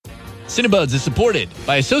Cinebuds is supported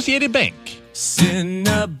by Associated Bank.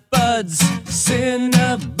 Cinebuds,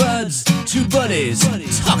 two buddies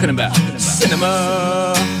talking about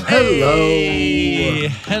cinema. Hey,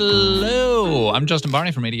 hello. I'm Justin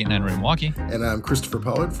Barney from 88.9 Milwaukee. And I'm Christopher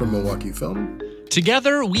Pollard from Milwaukee Film.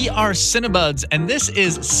 Together, we are Cinebuds, and this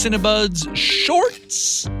is Cinebuds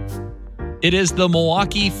Shorts. It is the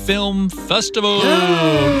Milwaukee Film Festival.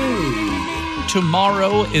 Yay!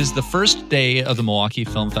 Tomorrow is the first day of the Milwaukee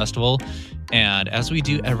Film Festival. And as we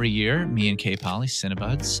do every year, me and Kay Polly,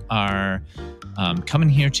 Cinebuds, are coming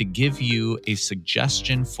here to give you a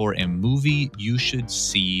suggestion for a movie you should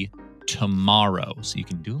see tomorrow. So you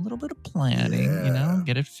can do a little bit of planning,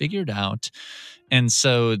 get it figured out. And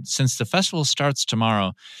so since the festival starts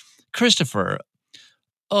tomorrow, Christopher,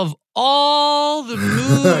 of all the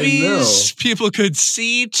movies people could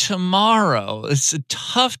see tomorrow, it's a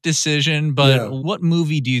tough decision, but what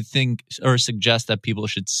movie do you think or suggest that people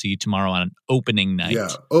should see tomorrow on opening night? Yeah,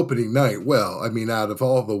 opening night. Well, I mean, out of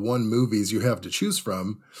all the movies you have to choose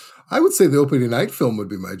from, I would say the opening night film would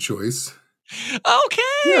be my choice. Okay.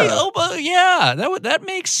 That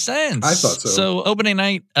makes sense. I thought so. So opening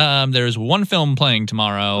night, there's one film playing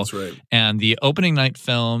tomorrow. That's right. And the opening night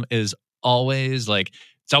film is always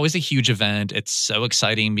it's always a huge event. It's so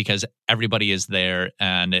exciting because everybody is there,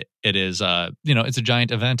 and it is, it's a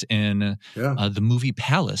giant event in the movie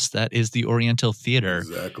palace that is the Oriental Theater.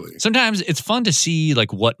 Exactly. Sometimes it's fun to see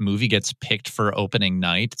what movie gets picked for opening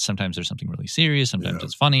night. Sometimes there's something really serious. Sometimes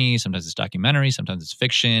it's funny. Sometimes it's documentary. Sometimes it's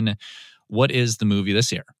fiction. What is the movie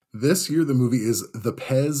this year? This year, the movie is The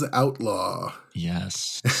Pez Outlaw.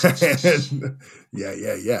 Yes.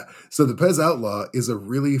 Yeah. So The Pez Outlaw is a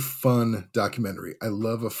really fun documentary. I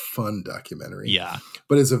love a fun documentary. Yeah.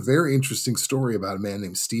 But it's a very interesting story about a man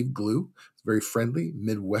named Steve Glue. Very friendly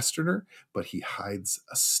Midwesterner, but he hides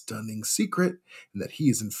a stunning secret, and that he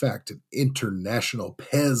is, in fact, an international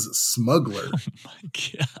Pez smuggler. Oh, my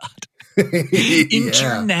God.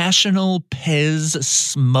 International Pez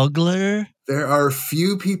smuggler? There are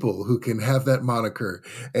few people who can have that moniker.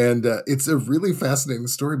 And it's a really fascinating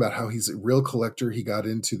story about how he's a real collector. He got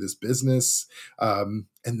into this business, and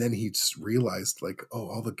then he just realized,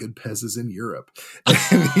 all the good Pez is in Europe.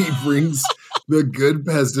 And he brings the good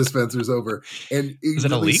Pez dispensers over. And you is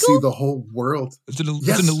it really illegal? see the whole world. Is it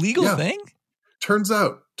an illegal thing? Turns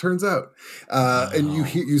out. And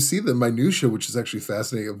you see the minutia, which is actually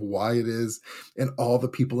fascinating, of why it is and all the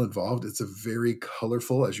people involved. It's a very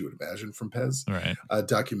colorful, as you would imagine from Pez,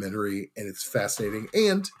 documentary, and it's fascinating.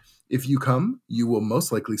 And if you come, you will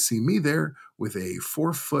most likely see me there with a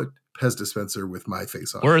 4-foot Pez dispenser with my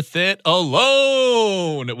face on it. Worth it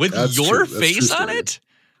alone with your face on it?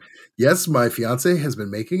 Yes, my fiance has been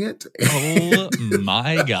making it. Oh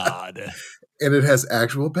my God. And it has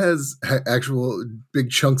actual Pez, actual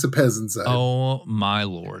big chunks of Pez inside. Oh, my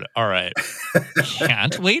Lord. All right.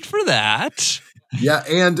 Can't wait for that. Yeah,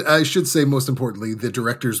 and I should say, most importantly, the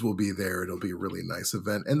directors will be there. It'll be a really nice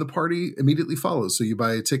event. And the party immediately follows. So you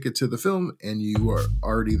buy a ticket to the film, and you are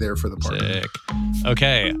already there for the party. Sick.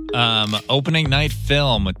 Okay. Opening night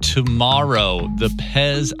film tomorrow, The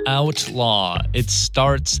Pez Outlaw. It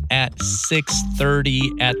starts at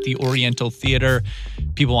 6:30 at the Oriental Theater.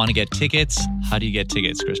 People want to get tickets. How do you get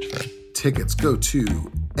tickets, Christopher? Tickets go to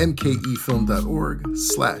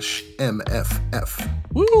mkefilm.org/MFF.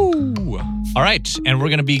 Woo! All right. And we're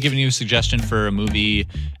going to be giving you a suggestion for a movie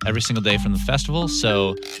every single day from the festival.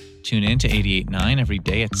 So tune in to 88.9 every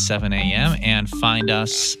day at 7 a.m. and find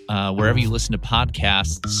us wherever you listen to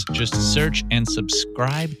podcasts. Just search and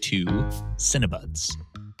subscribe to Cinebuds.